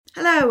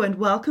Hello and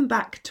welcome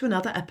back to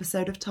another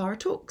episode of Tara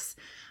Talks.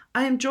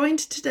 I am joined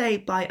today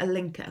by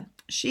Alinka.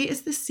 She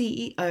is the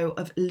CEO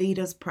of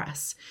Leaders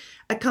Press,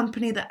 a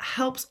company that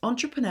helps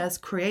entrepreneurs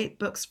create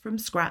books from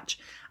scratch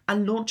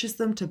and launches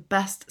them to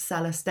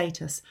bestseller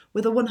status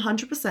with a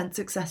 100%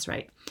 success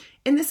rate.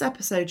 In this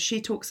episode, she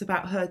talks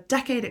about her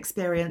decade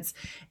experience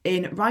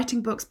in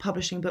writing books,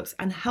 publishing books,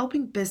 and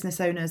helping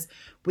business owners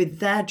with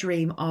their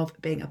dream of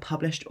being a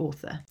published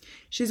author.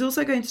 She's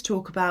also going to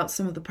talk about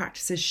some of the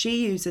practices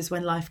she uses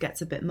when life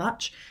gets a bit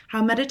much,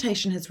 how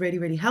meditation has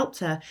really helped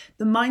her,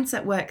 the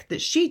mindset work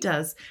that she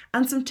does,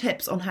 and some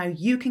tips on how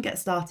you can get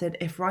started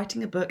if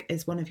writing a book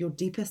is one of your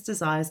deepest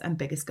desires and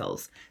biggest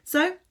goals.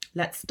 So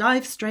let's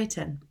dive straight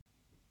in.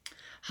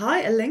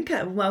 Hi,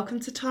 Alinka, and welcome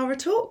to Tara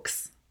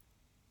Talks.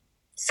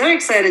 So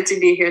excited to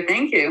be here.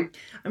 Thank you.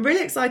 I'm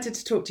really excited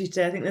to talk to you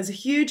today. I think there's a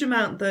huge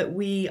amount that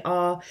we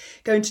are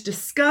going to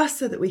discuss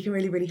so that we can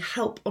really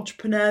help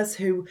entrepreneurs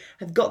who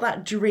have got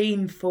that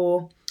dream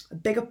for a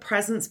bigger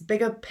presence,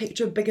 bigger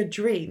picture, bigger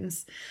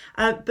dreams.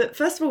 But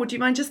first of all, would you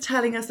mind just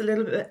telling us a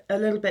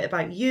little bit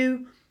about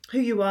you, who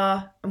you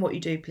are, and what you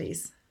do,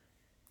 please?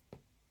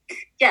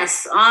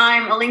 Yes,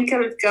 I'm Alinka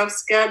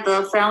Rutkowska,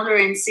 the founder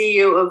and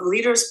CEO of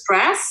Leaders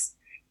Press,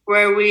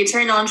 where we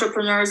turn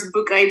entrepreneurs'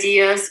 book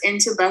ideas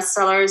into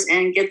bestsellers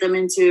and get them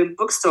into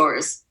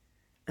bookstores.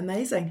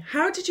 Amazing.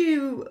 How did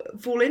you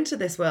fall into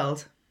this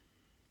world?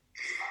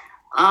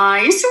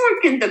 I used to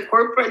work in the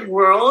corporate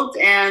world,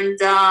 and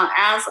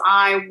as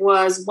I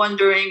was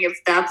wondering if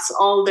that's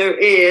all there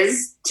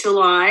is to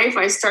life,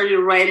 I started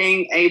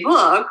writing a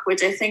book,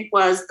 which I think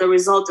was the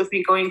result of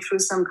me going through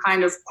some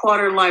kind of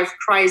quarter-life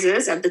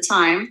crisis at the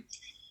time.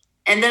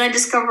 And then I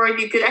discovered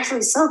you could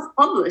actually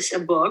self-publish a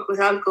book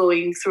without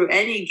going through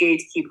any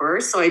gatekeeper.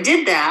 So I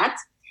did that.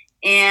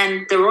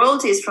 And the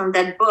royalties from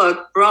that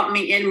book brought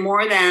me in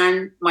more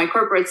than my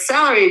corporate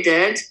salary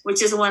did,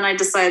 which is when I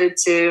decided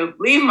to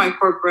leave my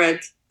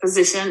corporate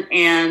position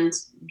and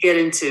get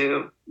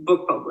into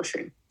book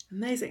publishing.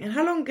 Amazing. And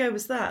how long ago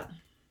was that?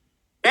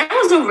 That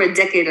was over a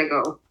decade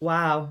ago.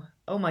 Wow.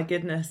 Oh my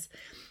goodness.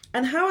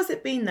 And how has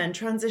it been then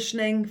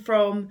transitioning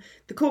from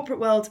the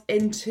corporate world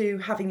into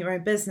having your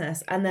own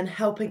business and then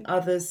helping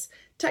others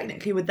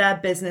technically with their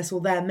business or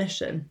their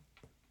mission?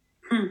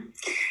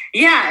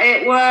 Yeah,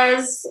 it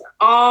was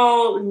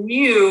all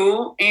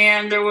new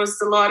and there was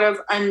a lot of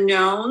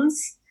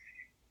unknowns.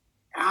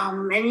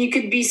 And you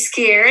could be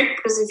scared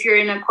because if you're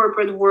in a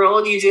corporate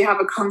world, you do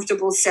have a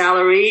comfortable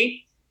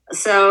salary.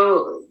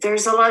 So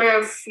there's a lot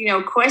of,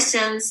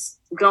 questions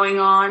going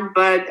on,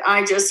 but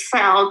I just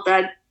felt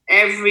that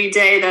every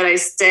day that I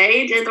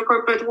stayed in the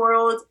corporate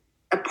world,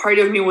 a part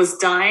of me was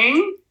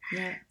dying.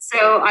 Yeah.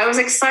 So I was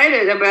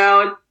excited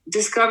about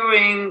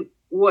discovering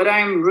what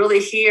I'm really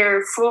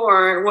here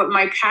for, what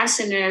my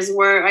passion is,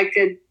 where I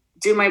could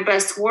do my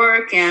best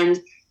work, and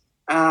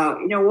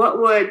what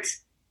would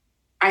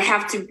I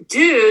have to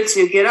do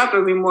to get up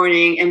every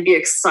morning and be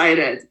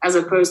excited, as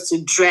opposed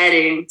to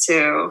dreading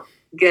to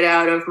get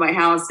out of my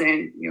house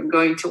and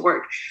going to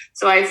work.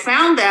 So I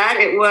found that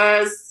it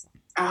was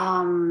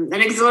an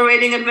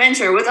exhilarating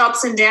adventure with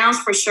ups and downs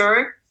for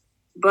sure,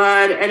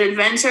 but an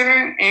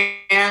adventure,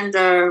 and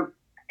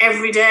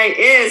every day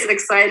is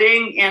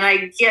exciting, and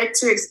I get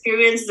to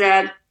experience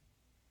that.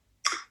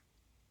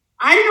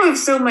 I don't have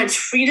so much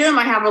freedom.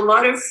 I have a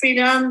lot of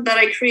freedom that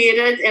I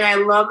created and I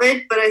love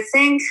it, but I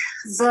think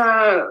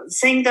the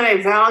thing that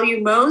I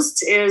value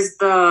most is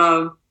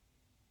the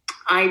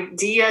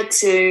idea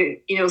to,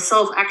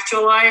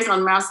 self-actualize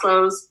on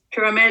Maslow's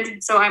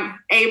pyramid. So I'm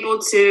able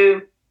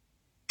to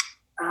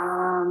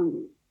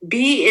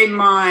be in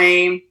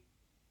my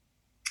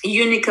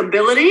unique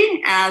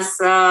ability as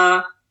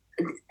the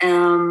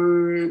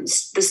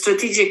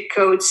strategic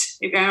coach.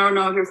 I don't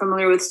know if you're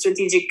familiar with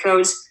strategic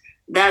coach.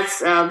 That's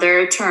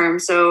their term.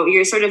 So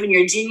you're sort of in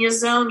your genius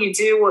zone. You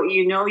do what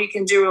you know you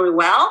can do really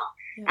well,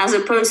 as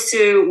opposed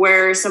to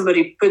where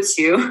somebody puts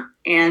you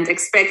and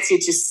expects you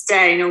to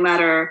stay no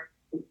matter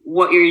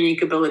what your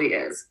unique ability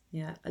is.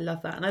 Yeah, I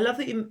love that. And I love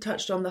that you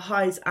touched on the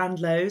highs and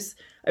lows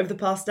over the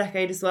past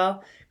decade as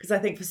well, because I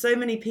think for so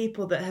many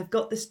people that have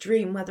got this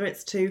dream, whether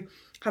it's to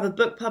have a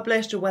book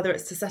published or whether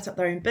it's to set up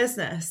their own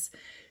business,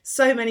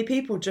 so many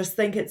people just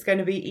think it's going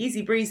to be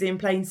easy breezy and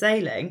plain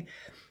sailing,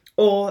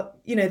 or,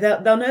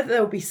 they'll know that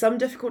there will be some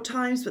difficult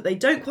times, but they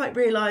don't quite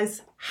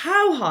realise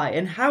how high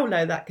and how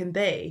low that can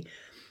be.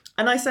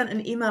 And I sent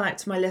an email out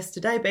to my list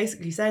today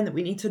basically saying that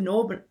we need to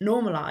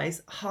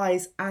normalise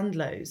highs and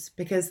lows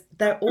because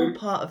they're all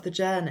part of the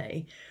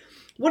journey.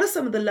 What are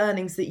some of the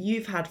learnings that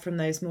you've had from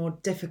those more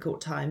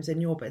difficult times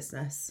in your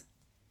business?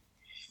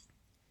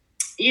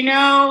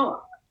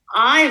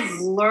 I've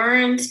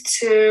learned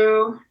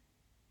to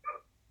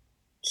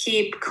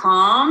keep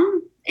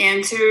calm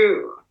and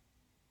to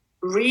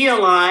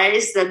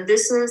realize that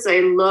this is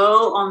a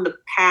low on the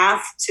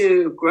path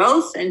to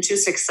growth and to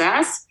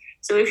success.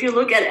 So if you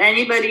look at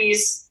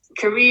anybody's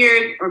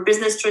career or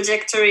business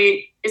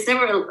trajectory, it's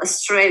never a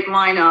straight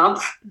line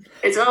up.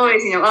 It's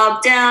always,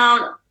 up,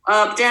 down,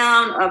 up,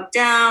 down, up,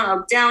 down,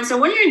 up, down. So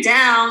when you're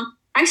down,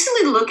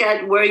 actually look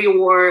at where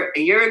you were a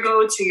year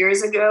ago, 2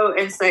 years ago,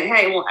 and say,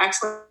 hey, well,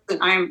 actually,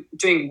 I'm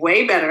doing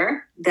way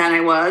better than I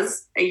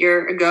was a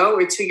year ago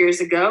or 2 years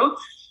ago.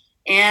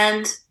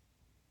 And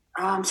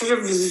sort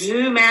of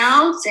zoom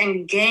out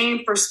and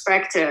gain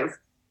perspective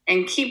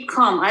and keep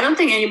calm. I don't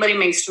think anybody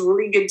makes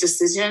really good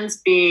decisions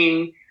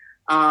being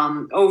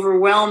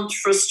overwhelmed,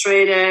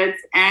 frustrated,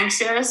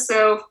 anxious.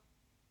 So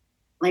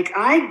like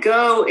I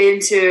go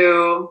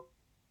into,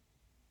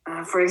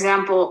 for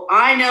example,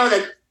 I know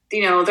that,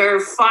 there are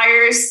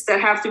fires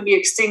that have to be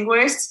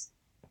extinguished.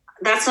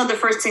 That's not the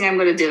first thing I'm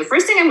going to do. The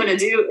first thing I'm going to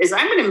do is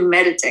I'm going to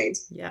meditate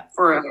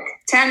for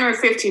 10 or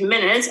 15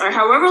 minutes or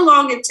however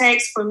long it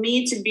takes for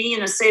me to be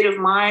in a state of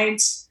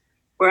mind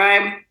where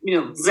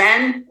I'm,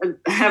 zen,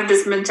 have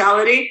this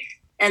mentality,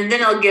 and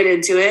then I'll get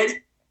into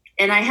it.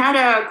 And I had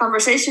a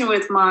conversation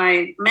with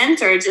my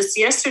mentor just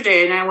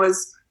yesterday, and I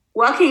was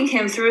walking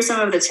him through some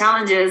of the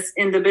challenges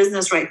in the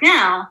business right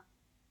now.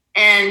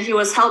 And he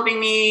was helping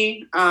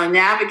me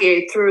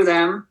navigate through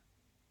them.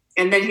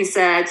 And then he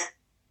said,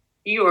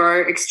 you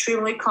are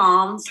extremely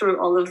calm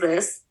through all of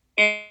this.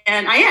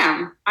 And I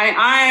am.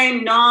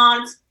 I'm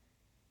not,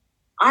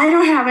 I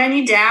don't have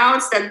any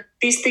doubts that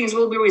these things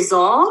will be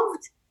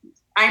resolved.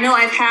 I know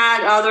I've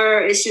had other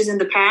issues in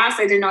the past.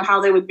 I didn't know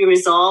how they would be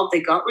resolved. They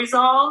got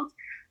resolved.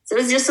 So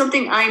it's just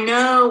something I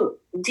know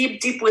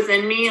deep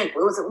within me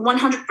with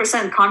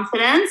 100%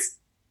 confidence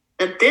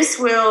that this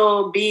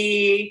will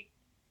be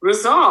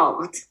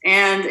resolved.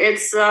 And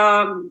it's,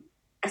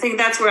 I think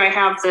that's where I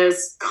have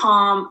this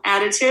calm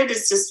attitude.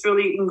 It's just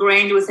really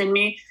ingrained within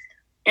me.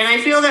 And I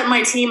feel that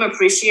my team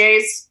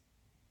appreciates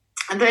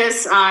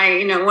this.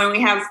 When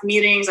we have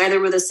meetings, either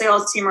with the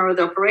sales team or with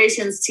the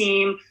operations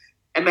team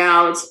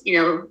about,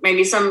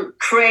 maybe some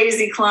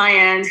crazy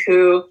client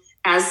who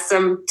has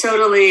some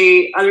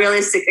totally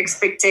unrealistic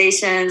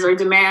expectations or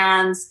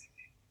demands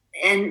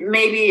and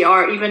maybe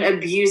are even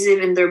abusive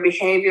in their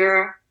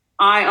behavior,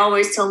 I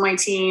always tell my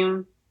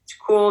team to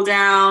cool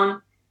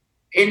down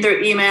in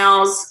their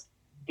emails,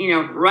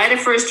 write a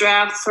first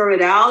draft, throw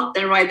it out,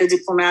 then write the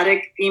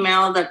diplomatic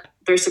email that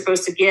they're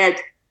supposed to get,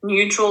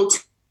 neutral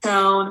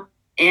tone.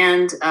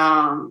 And,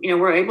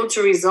 we're able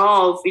to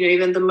resolve,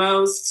 even the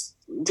most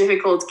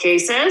difficult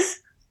cases.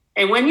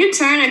 And when you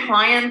turn a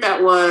client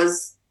that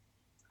was,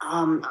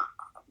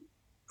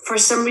 for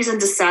some reason,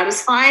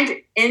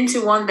 dissatisfied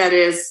into one that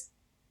is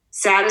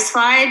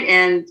satisfied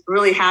and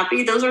really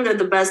happy, those are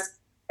the best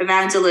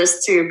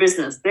evangelists to your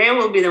business. They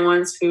will be the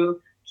ones who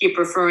keep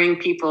referring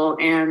people,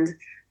 and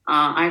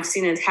I've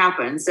seen it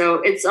happen. So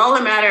it's all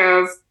a matter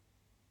of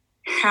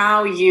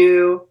how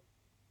you,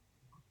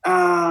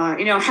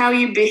 how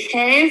you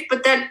behave,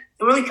 but that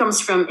really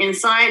comes from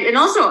inside. And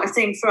also, I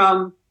think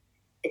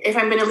if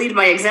I'm going to lead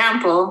by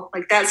example,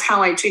 like that's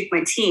how I treat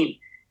my team.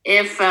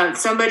 If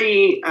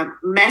somebody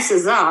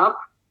messes up,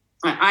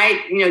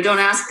 I don't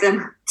ask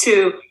them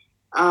to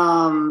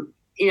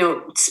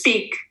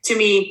speak to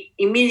me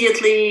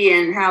immediately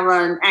and have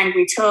an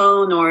angry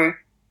tone or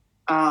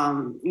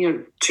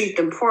treat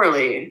them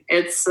poorly.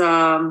 It's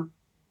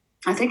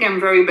I think I'm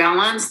very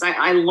balanced.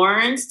 I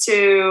learned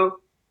to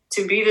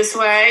be this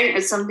way.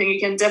 It's something you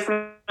can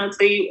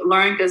definitely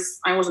learn because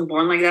I wasn't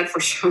born like that for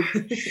sure.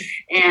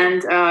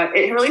 And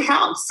it really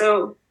helps.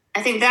 So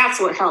I think that's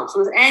what helps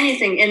with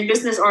anything in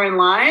business or in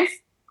life.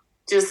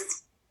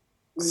 Just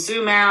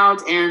zoom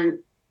out and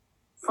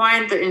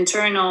find the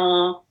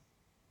internal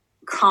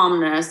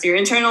calmness, your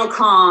internal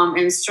calm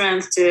and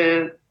strength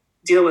to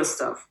deal with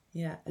stuff.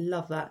 Yeah, I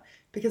love that.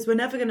 Because we're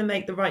never going to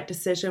make the right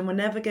decision. We're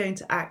never going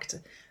to act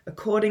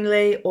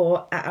accordingly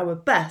or at our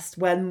best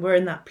when we're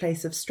in that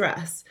place of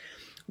stress.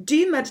 Do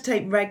you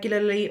meditate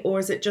regularly, or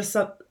is it just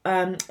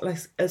like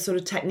a sort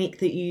of technique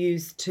that you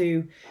use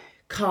to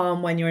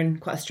calm when you're in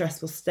quite a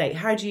stressful state?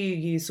 How do you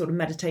use sort of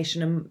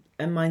meditation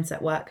and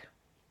mindset work?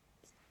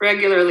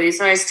 Regularly.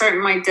 So I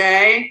start my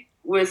day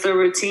with a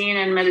routine,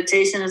 and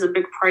meditation is a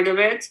big part of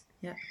it.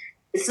 Yeah.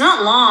 It's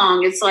not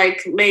long. It's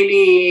like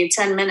maybe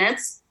 10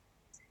 minutes.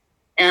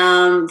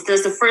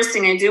 That's the first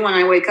thing I do when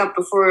I wake up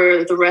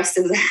before the rest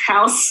of the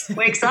house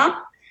wakes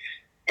up.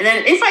 And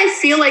then if I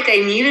feel like I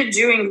need it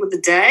during the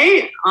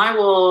day, I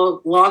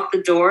will lock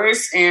the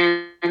doors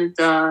and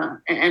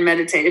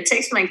meditate. It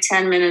takes me like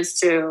 10 minutes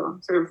to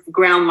sort of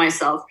ground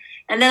myself.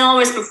 And then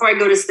always before I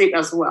go to sleep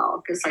as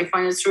well, because I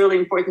find it's really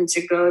important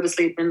to go to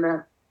sleep in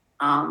the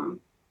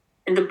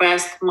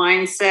best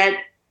mindset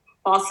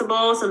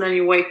possible. So then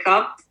you wake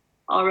up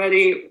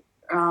already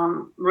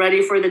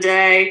ready for the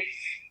day,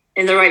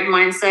 in the right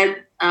mindset.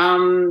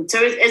 So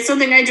it's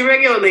something I do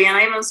regularly. And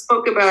I even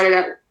spoke about it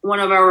at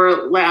one of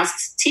our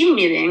last team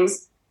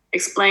meetings,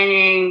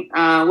 explaining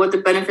what the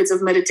benefits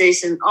of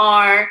meditation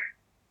are,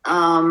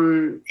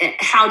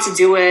 how to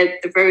do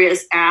it, the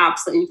various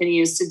apps that you can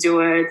use to do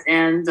it.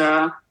 And,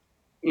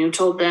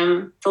 told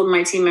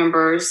my team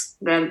members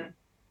that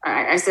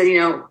I said,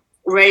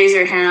 raise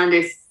your hand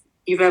if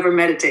you've ever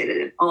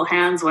meditated. All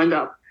hands went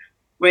up.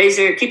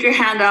 Keep your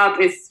hand up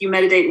if you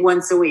meditate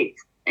once a week.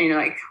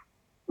 And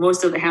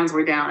most of the hands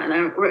were down. And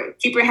then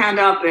keep your hand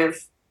up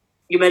if,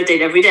 you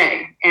meditate every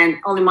day, and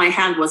only my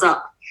hand was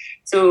up.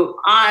 So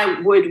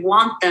I would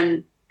want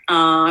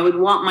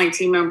my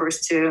team members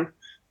to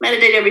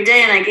meditate every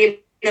day, and I gave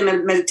them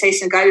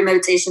a guided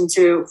meditation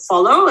to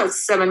follow.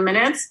 It's 7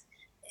 minutes,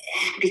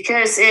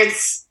 because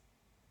it's,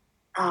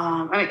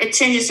 it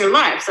changes your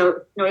life.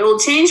 So, it will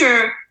change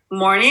your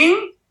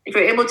morning. If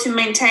you're able to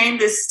maintain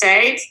this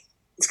state,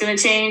 it's going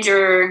to change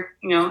your,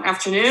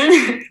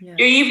 afternoon,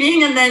 your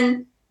evening, and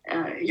then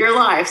your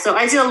life. So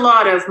I do a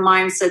lot of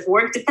mindset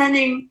work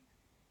depending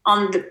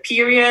on the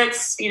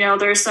periods.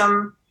 There's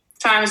some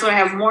times when I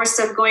have more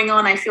stuff going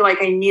on, I feel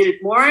like I need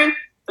it more.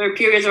 There are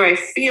periods where I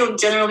feel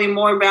generally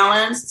more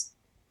balanced,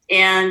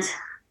 and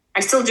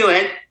I still do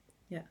it,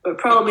 but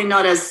probably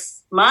not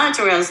as much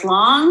or as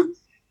long.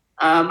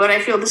 But I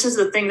feel this is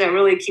the thing that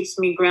really keeps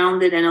me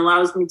grounded and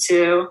allows me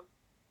to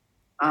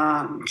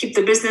keep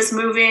the business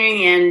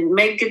moving and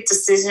make good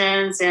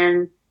decisions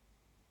and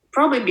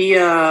probably be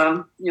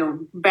a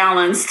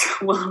balanced,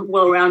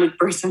 well-rounded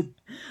person.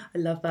 I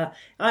love that.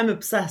 I'm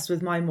obsessed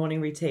with my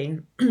morning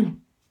routine.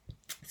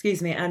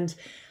 Excuse me. And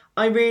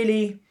I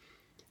really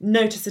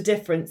notice a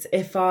difference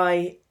if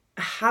I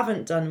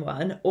haven't done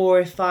one, or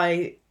if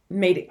I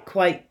made it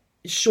quite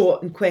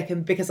short and quick,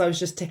 and because I was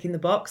just ticking the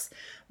box.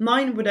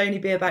 Mine would only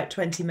be about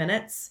 20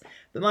 minutes,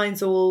 but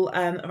mine's all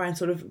around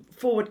sort of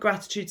forward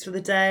gratitudes for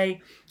the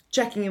day,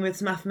 checking in with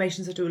some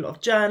affirmations. I do a lot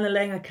of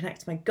journaling, I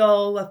connect to my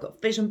goal, I've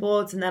got vision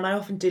boards, and then I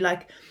often do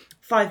like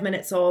 5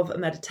 minutes of a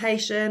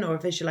meditation or a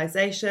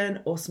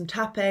visualization or some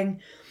tapping.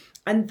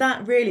 And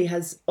that really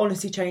has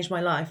honestly changed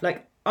my life.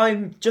 Like,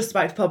 I'm just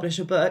about to publish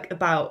a book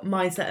about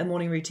mindset and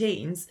morning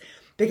routines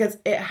because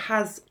it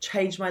has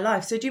changed my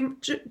life. So do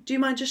you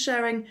mind just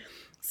sharing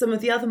some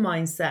of the other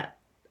mindset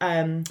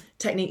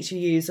techniques you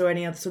use, or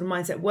any other sort of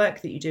mindset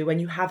work that you do when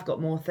you have got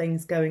more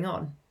things going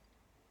on?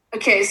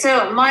 Okay,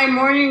 so my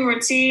morning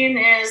routine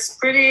is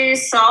pretty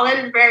solid.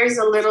 It varies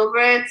a little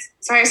bit.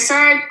 So I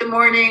start the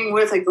morning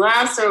with a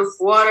glass of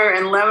water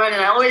and lemon,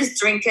 and I always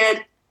drink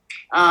it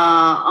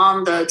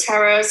on the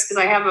terrace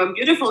because I have a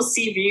beautiful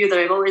sea view that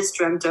I've always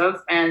dreamt of,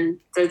 and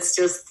that's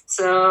just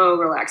so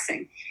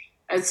relaxing.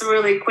 It's a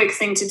really quick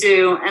thing to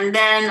do. And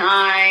then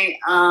I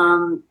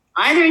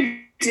either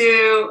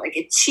do like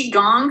a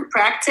Qigong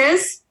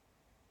practice,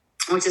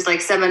 which is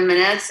like 7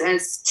 minutes. And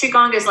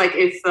Qigong is like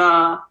if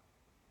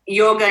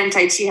yoga and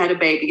Tai Chi had a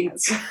baby.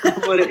 That's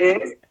what it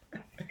is.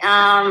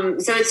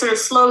 So it sort of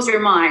slows your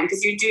mind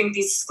because you're doing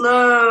these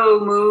slow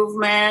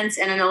movements,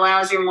 and it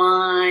allows your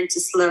mind to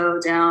slow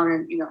down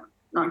and,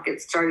 not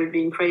get started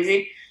being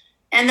crazy.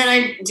 And then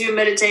I do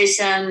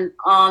meditation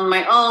on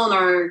my own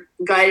or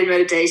guided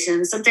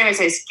meditation. Sometimes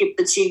I skip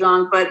the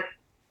Qigong, but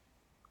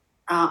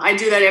I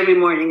do that every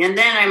morning. And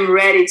then I'm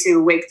ready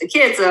to wake the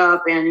kids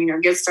up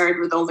and, get started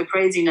with all the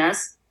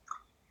craziness.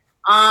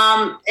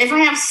 If I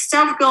have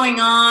stuff going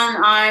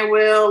on, I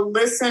will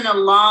listen a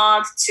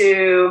lot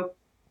to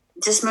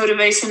just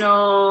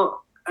motivational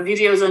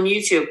videos on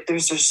YouTube.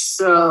 There's just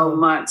so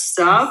much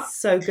stuff.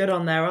 So good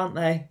on there, aren't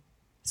they?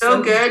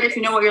 So good if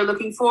you know what you're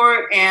looking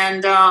for.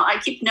 And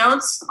I keep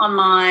notes on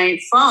my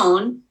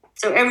phone.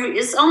 So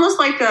it's almost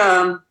like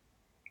a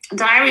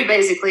diary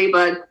basically,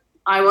 but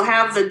I will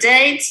have the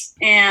date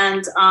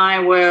and I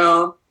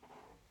will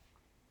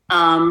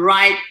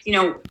write,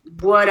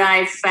 what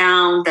I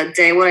found that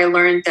day, what I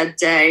learned that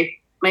day.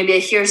 Maybe I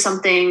hear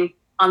something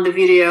on the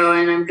video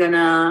and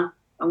I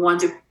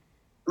want to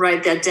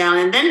write that down.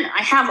 And then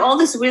I have all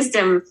this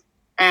wisdom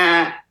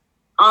on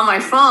my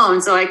phone,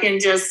 so I can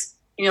just,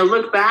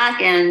 look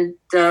back and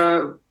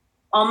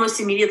almost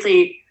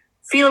immediately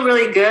feel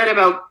really good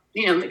about,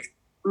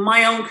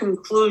 my own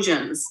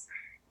conclusions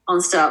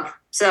on stuff.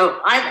 So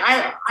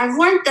I've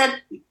learned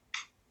that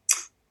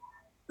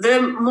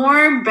the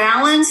more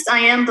balanced I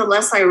am, the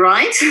less I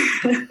write,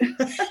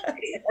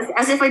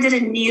 as if I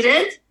didn't need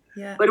it.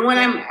 Yeah. But when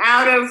I'm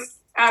out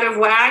of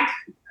whack,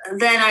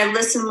 then I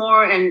listen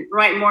more and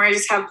write more. I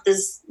just have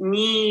this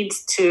need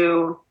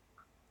to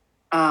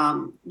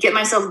get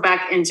myself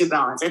back into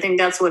balance. I think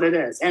that's what it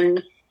is.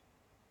 And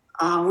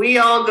we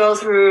all go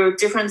through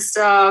different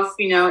stuff,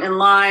 in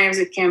lives.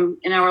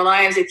 In our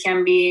lives, it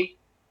can be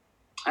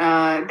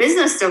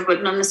business stuff,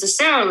 but not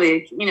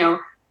necessarily,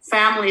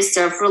 family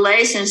stuff,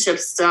 relationship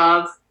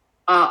stuff,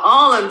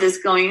 all of this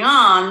going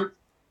on.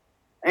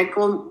 Like,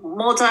 we're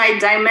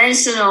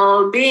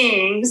multi-dimensional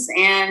beings,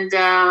 and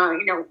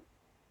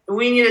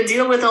we need to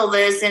deal with all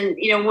this. And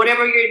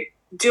whatever you're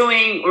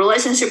doing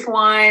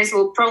relationship-wise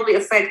will probably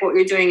affect what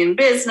you're doing in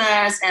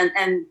business, and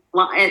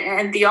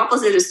the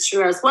opposite is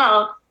true as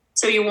well.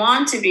 So you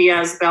want to be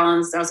as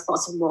balanced as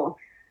possible.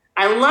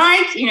 I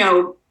like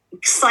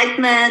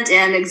excitement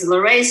and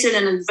exhilaration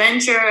and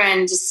adventure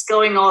and just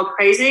going all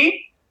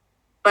crazy,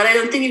 but I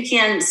don't think you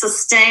can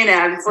sustain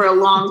that for a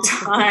long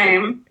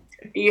time.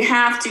 You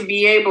have to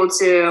be able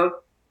to,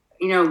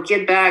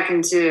 get back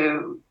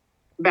into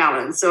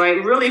balance. So I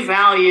really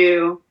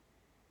value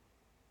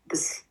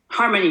this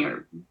harmony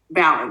or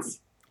balance.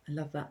 I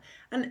love that.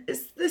 And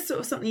is this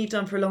sort of something you've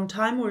done for a long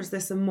time, or is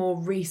this a more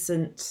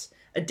recent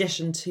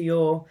addition to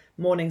your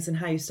mornings and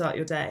how you start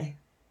your day?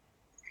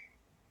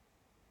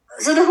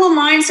 So the whole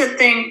mindset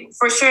thing,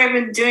 for sure, I've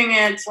been doing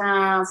it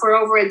for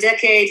over a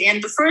decade.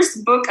 And the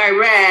first book I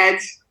read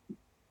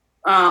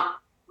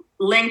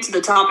linked to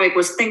the topic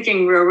was Think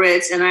and Grow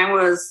Rich. And I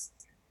was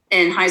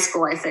in high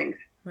school, I think.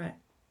 Right.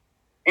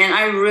 And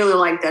I really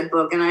like that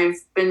book. And I've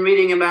been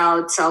reading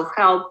about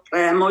self-help,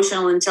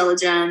 emotional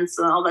intelligence,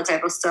 all that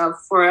type of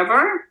stuff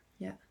forever.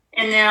 Yeah.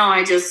 And now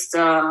I just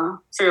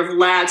sort of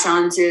latch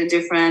onto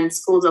different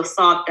schools of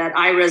thought that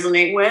I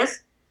resonate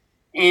with.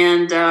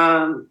 And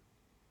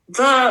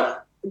the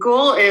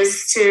goal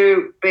is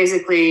to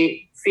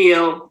basically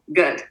feel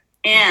good,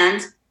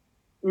 and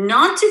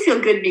not to feel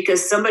good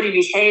because somebody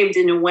behaved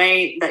in a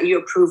way that you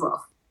approve of,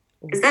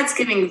 because that's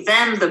giving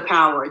them the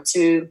power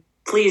to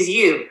please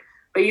you.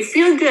 But you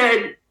feel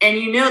good, and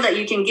you know that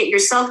you can get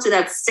yourself to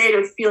that state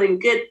of feeling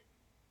good.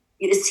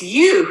 It's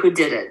you who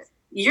did it.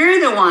 You're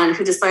the one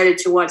who decided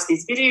to watch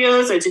these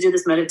videos or to do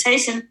this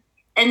meditation.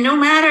 And no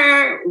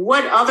matter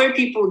what other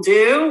people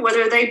do,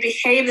 whether they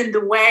behave in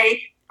the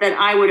way that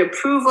I would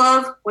approve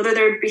of, whether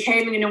they're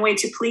behaving in a way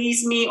to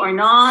please me or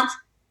not,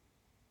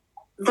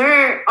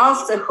 they're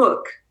off the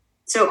hook.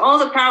 So all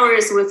the power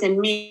is within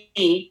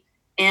me.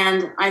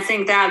 And I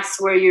think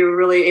that's where you're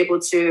really able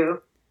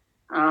to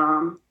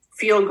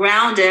feel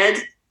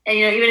grounded. And,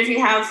 even if you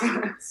have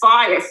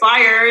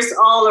fires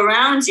all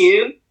around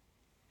you,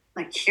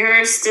 like,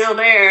 you're still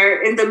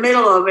there in the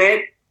middle of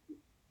it,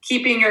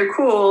 keeping your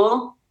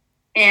cool,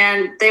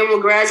 and they will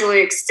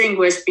gradually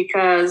extinguish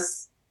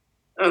because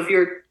of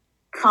your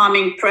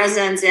calming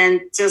presence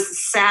and just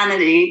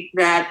sanity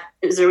that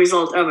is a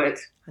result of it.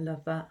 I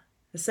love that.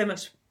 There's so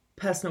much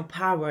personal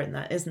power in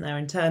that, isn't there,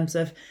 in terms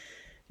of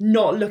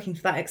not looking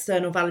for that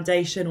external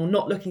validation or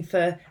not looking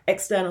for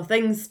external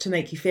things to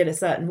make you feel a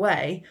certain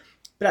way,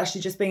 but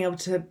actually just being able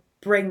to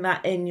bring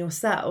that in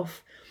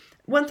yourself.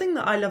 One thing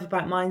that I love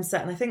about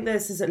mindset, and I think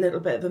this is a little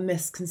bit of a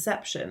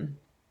misconception,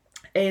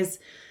 is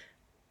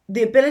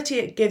the ability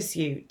it gives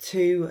you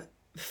to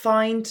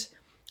find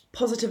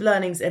positive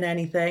learnings in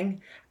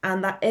anything,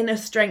 and that inner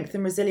strength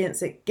and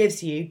resilience it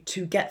gives you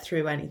to get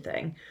through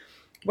anything.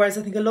 Whereas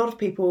I think a lot of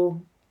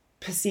people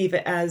perceive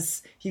it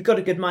as, you've got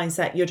a good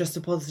mindset, you're just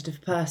a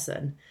positive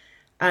person.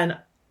 And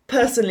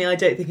personally, I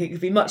don't think it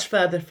could be much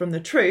further from the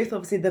truth.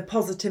 Obviously, the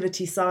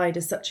positivity side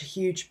is such a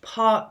huge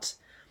part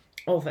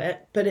of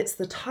it, but it's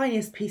the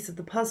tiniest piece of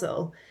the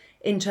puzzle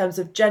in terms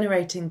of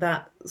generating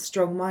that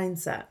strong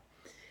mindset.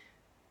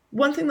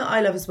 One thing that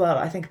I love as well,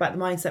 I think, about the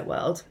mindset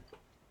world,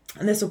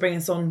 and this will bring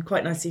us on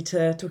quite nicely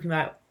to talking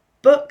about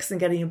books and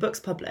getting your books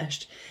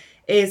published,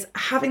 is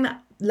having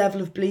that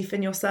level of belief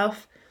in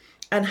yourself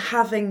and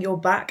having your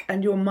back,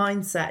 and your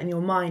mindset and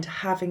your mind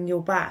having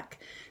your back,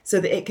 so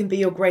that it can be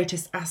your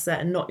greatest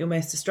asset and not your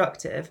most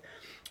destructive.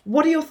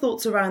 What are your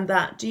thoughts around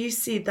that? Do you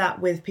see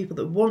that with people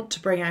that want to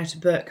bring out a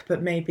book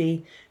but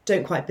maybe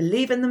don't quite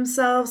believe in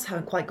themselves,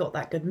 haven't quite got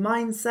that good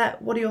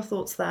mindset? What are your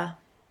thoughts there?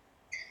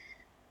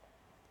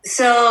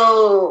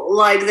 So,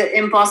 like the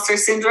imposter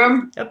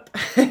syndrome? Yep.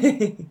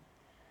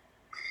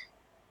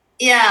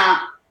 Yeah.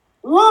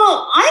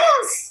 Well, I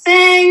don't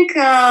think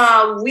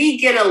we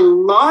get a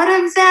lot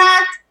of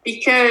that,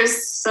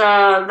 because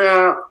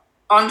the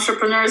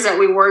entrepreneurs that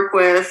we work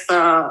with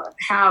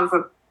have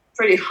a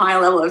pretty high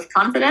level of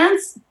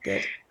confidence.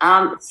 Good.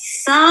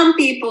 Some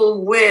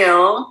people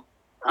will,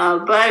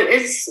 but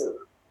it's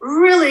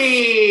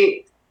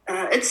really,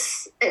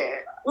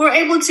 we're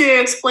able to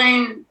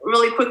explain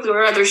really quickly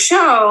or other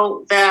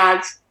show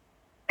that,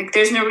 like,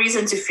 there's no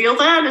reason to feel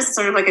that. It's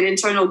sort of like an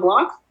internal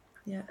block.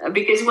 Yeah.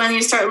 Because when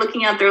you start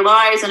looking at their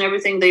lives and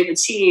everything they've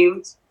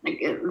achieved,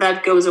 like,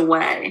 that goes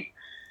away.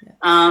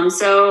 Yeah.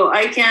 So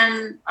I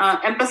can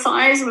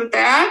empathize with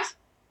that.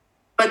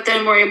 But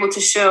then we're able to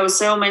show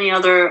so many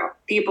other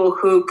people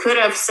who could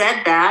have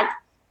said that,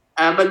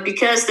 but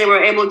because they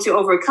were able to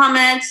overcome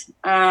it,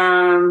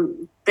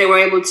 they were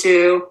able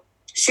to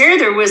share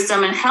their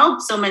wisdom and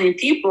help so many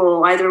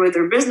people, either with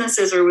their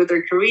businesses or with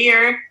their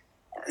career.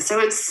 So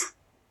it's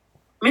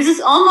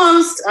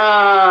almost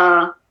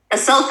a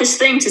selfish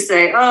thing to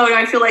say, oh,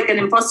 I feel like an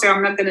imposter,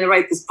 I'm not going to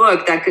write this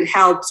book that could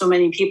help so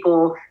many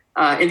people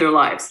in their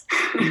lives.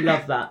 I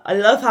love that. I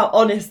love how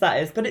honest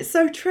that is, but it's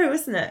so true,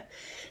 isn't it?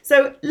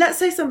 So let's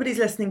say somebody's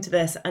listening to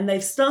this and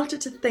they've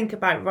started to think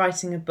about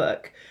writing a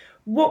book.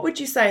 What would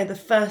you say are the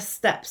first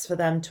steps for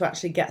them to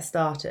actually get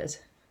started?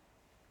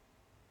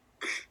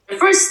 The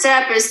first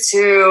step is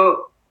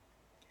to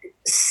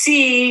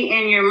see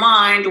in your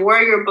mind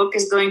where your book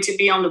is going to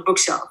be on the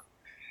bookshelf.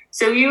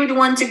 So you would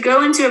want to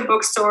go into a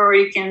bookstore, or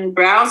you can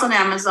browse on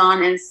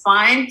Amazon and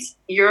find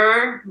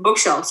your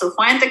bookshelf. So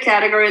find the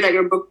category that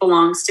your book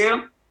belongs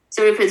to.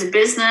 So if it's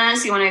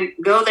business, you want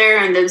to go there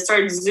and then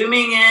start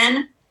zooming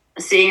in,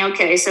 seeing,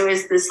 okay, so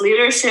is this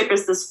leadership?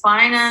 Is this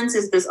finance?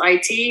 Is this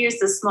IT? Is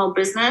this small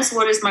business?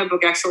 What is my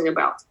book actually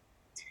about?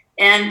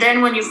 And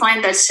then when you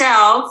find that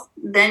shelf,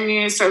 then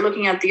you start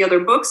looking at the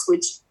other books,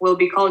 which will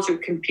be called your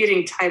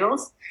competing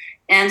titles,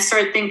 and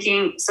start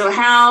thinking, so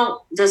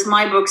how does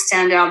my book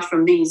stand out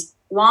from these?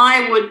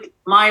 Why would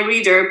my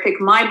reader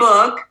pick my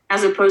book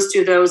as opposed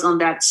to those on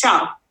that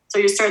shelf? So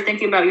you start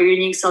thinking about your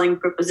unique selling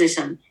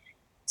proposition.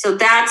 So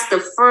that's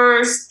the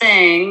first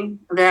thing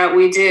that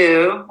we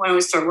do when we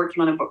start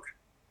working on a book.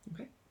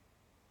 Okay.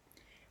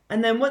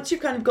 And then once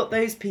you've kind of got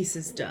those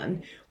pieces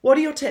done, what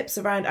are your tips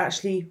around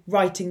actually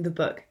writing the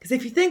book? Because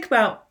if you think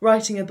about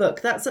writing a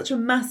book, that's such a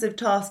massive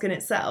task in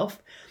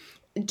itself.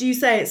 Do you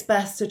say it's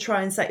best to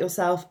try and set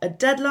yourself a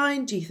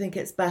deadline? Do you think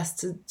it's best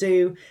to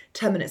do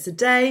 10 minutes a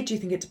day? Do you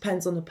think it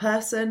depends on the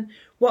person?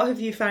 What have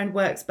you found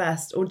works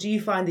best? Or do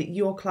you find that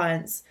your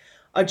clients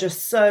are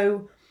just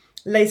so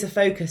laser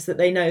focused that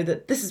they know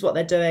that this is what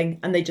they're doing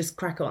and they just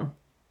crack on?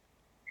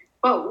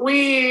 Well,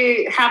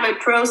 we have a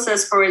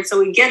process for it, so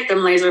we get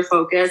them laser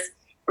focused.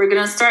 We're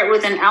going to start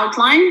with an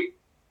outline.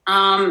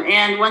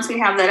 And once we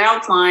have that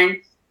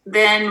outline,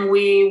 then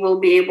we will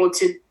be able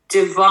to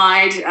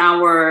divide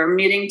our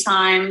meeting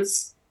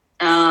times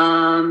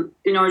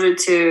in order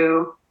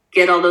to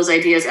get all those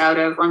ideas out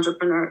of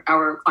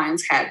our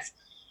clients' heads.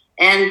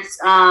 And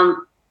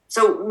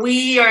so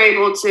we are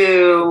able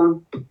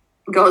to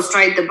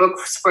ghostwrite the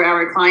books for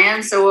our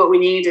clients. So what we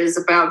need is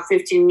about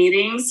 15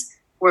 meetings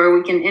where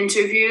we can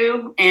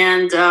interview,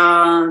 and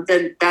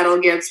then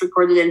that'll get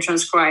recorded and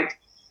transcribed.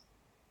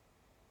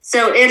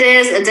 So it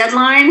is a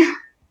deadline.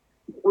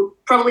 It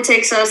probably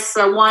takes us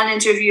one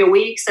interview a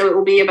week. So it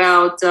will be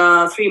about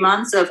 3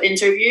 months of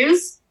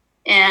interviews,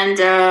 and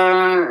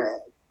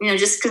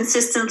just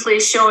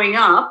consistently showing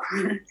up.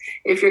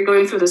 If you're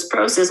going through this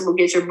process, will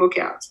get your book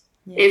out.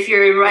 Yeah. If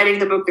you're writing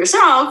the book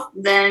yourself,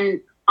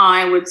 then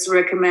I would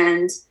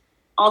recommend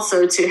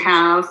also to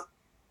have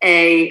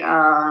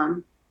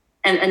an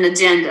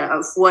agenda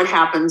of what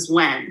happens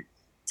when.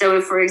 So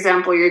if, for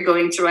example, you're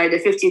going to write a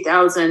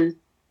 50,000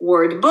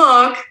 word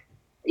book,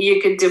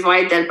 you could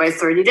divide that by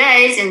 30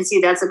 days and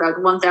see that's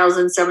about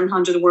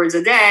 1,700 words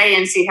a day,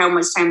 and see how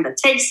much time that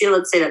takes you.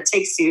 Let's say that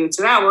takes you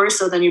 2 hours.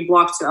 So then you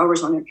block 2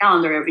 hours on your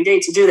calendar every day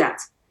to do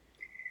that.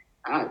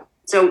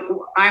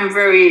 So I'm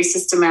very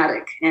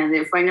systematic. And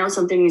if I know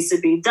something needs to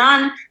be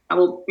done, I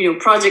will,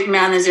 project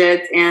manage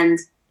it and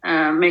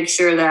make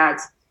sure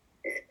that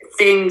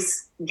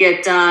things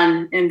get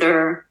done in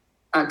their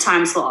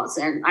time slots.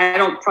 And I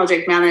don't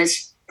project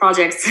manage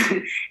projects.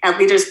 At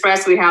Leaders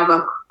Press, we have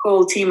a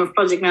whole team of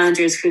project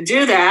managers who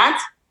do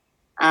that.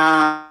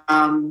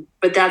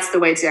 But that's the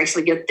way to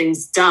actually get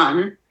things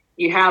done.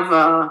 You have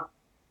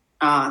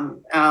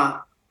an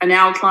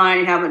outline,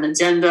 you have an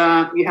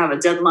agenda, you have a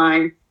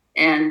deadline,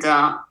 and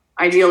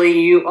ideally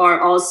you are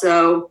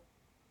also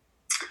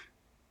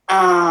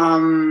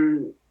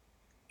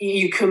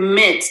you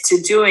commit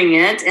to doing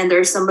it, and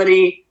there's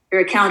somebody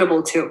you're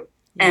accountable to,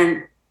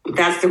 and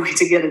that's the way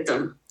to get it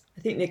done.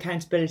 I think the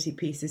accountability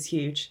piece is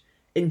huge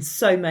in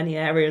so many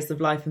areas of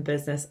life and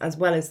business, as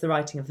well as the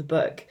writing of the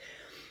book.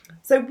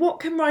 So what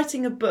can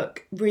writing a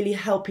book really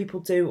help people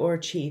do or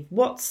achieve?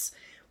 What's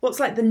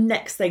like the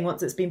next thing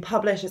once it's been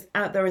published, it's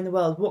out there in the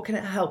world? What can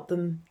it help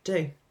them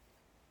do?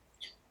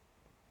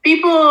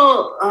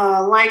 People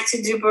like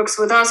to do books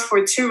with us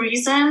for two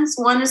reasons.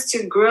 One is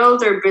to grow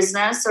their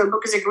business. So a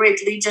book is a great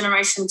lead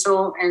generation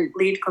tool and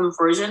lead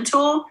conversion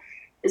tool.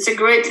 It's a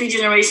great lead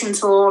generation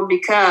tool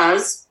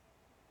because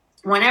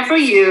whenever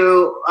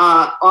you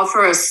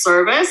offer a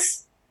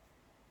service,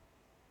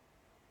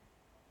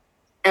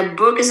 a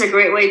book is a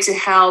great way to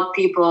help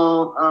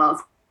people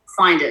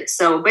find it.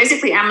 So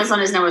basically, Amazon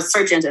is now a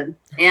search engine.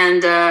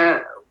 And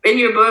in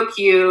your book,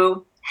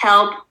 you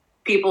help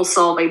people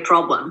solve a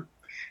problem.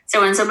 So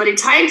when somebody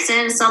types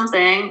in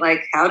something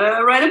like how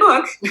to write a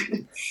book,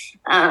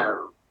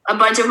 a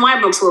bunch of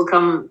my books will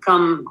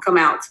come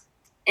out.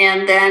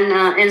 And then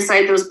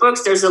inside those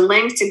books, there's a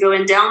link to go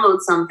and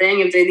download something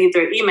if they leave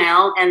their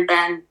email. And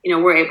then,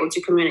 we're able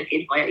to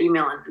communicate via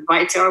email and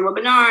invite to our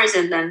webinars,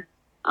 and then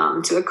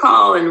to a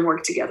call and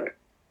work together.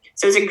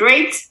 So it's a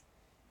great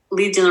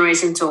lead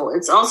generation tool.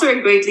 It's also a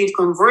great lead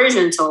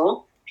conversion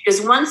tool,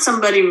 because once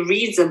somebody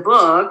reads a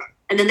book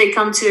and then they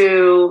come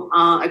to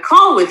a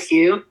call with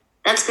you,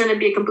 that's going to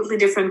be a completely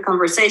different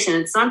conversation.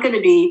 It's not going to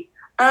be,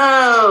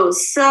 oh,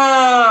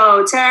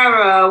 so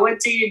Tara, what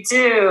do you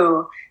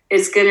do?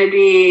 It's going to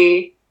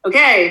be,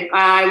 okay,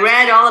 I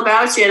read all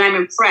about you and I'm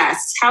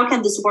impressed. How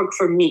can this work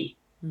for me?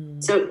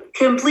 So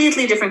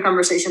completely different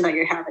conversation that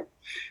you're having.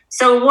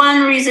 So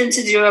one reason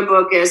to do a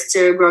book is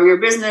to grow your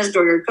business,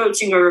 grow your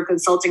coaching, grow your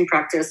consulting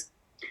practice.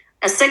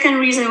 A second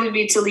reason would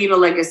be to leave a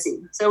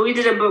legacy. So we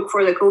did a book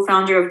for the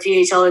co-founder of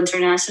DHL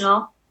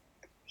International.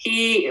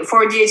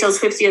 For DHL's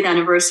 50th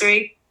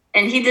anniversary,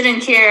 and he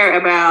didn't care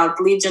about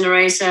lead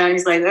generation.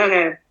 He's like,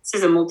 okay, this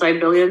is a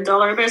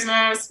multi-billion-dollar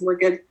business. We're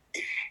good.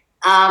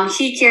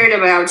 He cared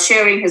about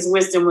sharing his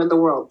wisdom with the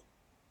world.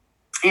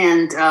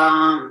 And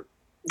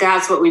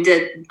that's what we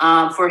did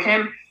for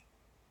him.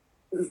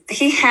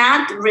 He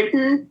had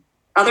written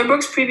other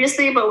books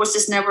previously, but was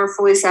just never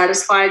fully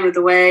satisfied with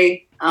the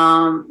way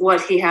what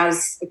he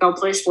has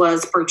accomplished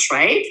was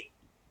portrayed.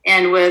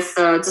 And with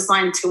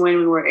Design to Win,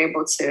 we were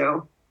able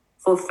to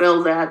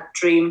fulfill that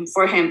dream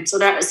for him. So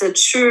that is a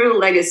true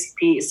legacy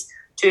piece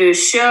to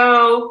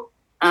show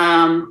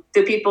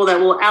the people that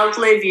will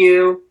outlive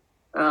you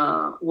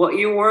what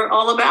you were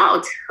all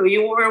about, who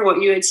you were,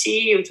 what you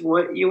achieved,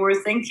 what you were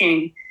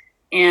thinking.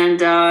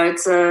 And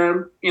it's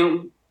a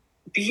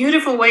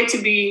beautiful way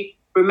to be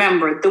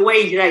remembered, the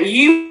way that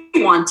you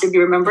want to be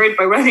remembered,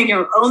 by writing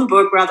your own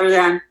book rather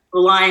than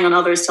relying on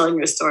others telling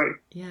your story.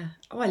 Yeah.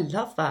 Oh, I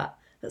love that.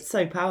 That's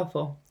so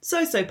powerful.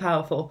 So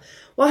powerful.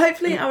 Well,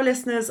 hopefully our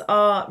listeners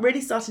are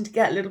really starting to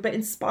get a little bit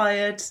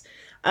inspired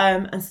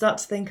and start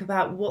to think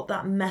about what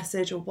that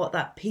message or what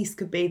that piece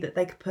could be that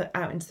they could put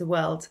out into the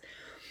world.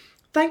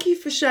 Thank you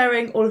for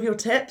sharing all of your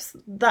tips.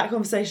 That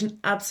conversation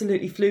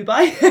absolutely flew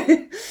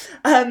by.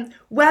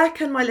 Where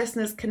can my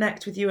listeners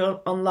connect with you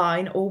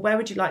online, or where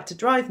would you like to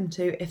drive them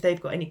to if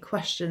they've got any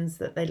questions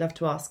that they'd love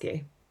to ask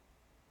you?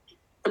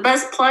 The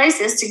best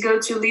place is to go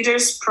to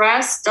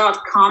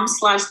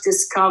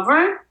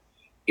leaderspress.com/discover.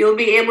 You'll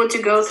be able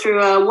to go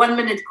through a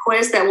 1-minute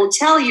quiz that will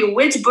tell you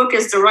which book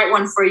is the right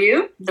one for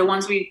you. The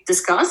ones we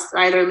discussed,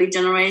 either lead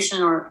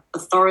generation or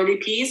authority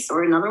piece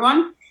or another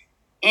one.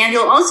 And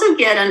you'll also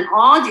get an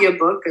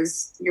audiobook,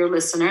 as your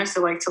listeners who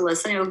like to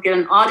listen, you'll get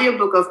an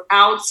audiobook of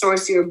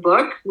Outsource Your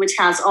Book, which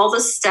has all the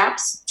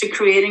steps to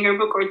creating your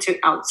book or to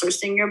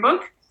outsourcing your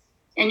book.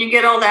 And you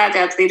get all that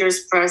at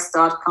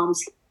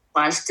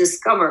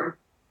leaderspress.com/discover.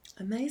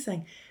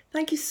 Amazing.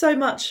 Thank you so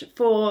much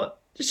for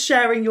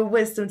sharing your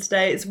wisdom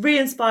today. It's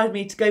re-inspired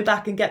me to go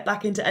back and get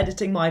back into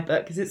editing my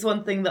book, because it's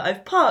one thing that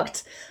I've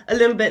parked a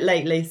little bit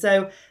lately.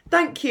 So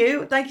thank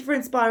you. Thank you for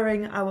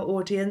inspiring our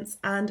audience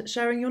and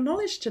sharing your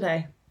knowledge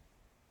today.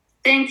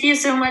 Thank you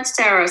so much,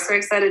 Tara. So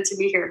excited to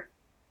be here.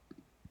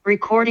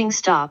 Recording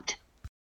stopped.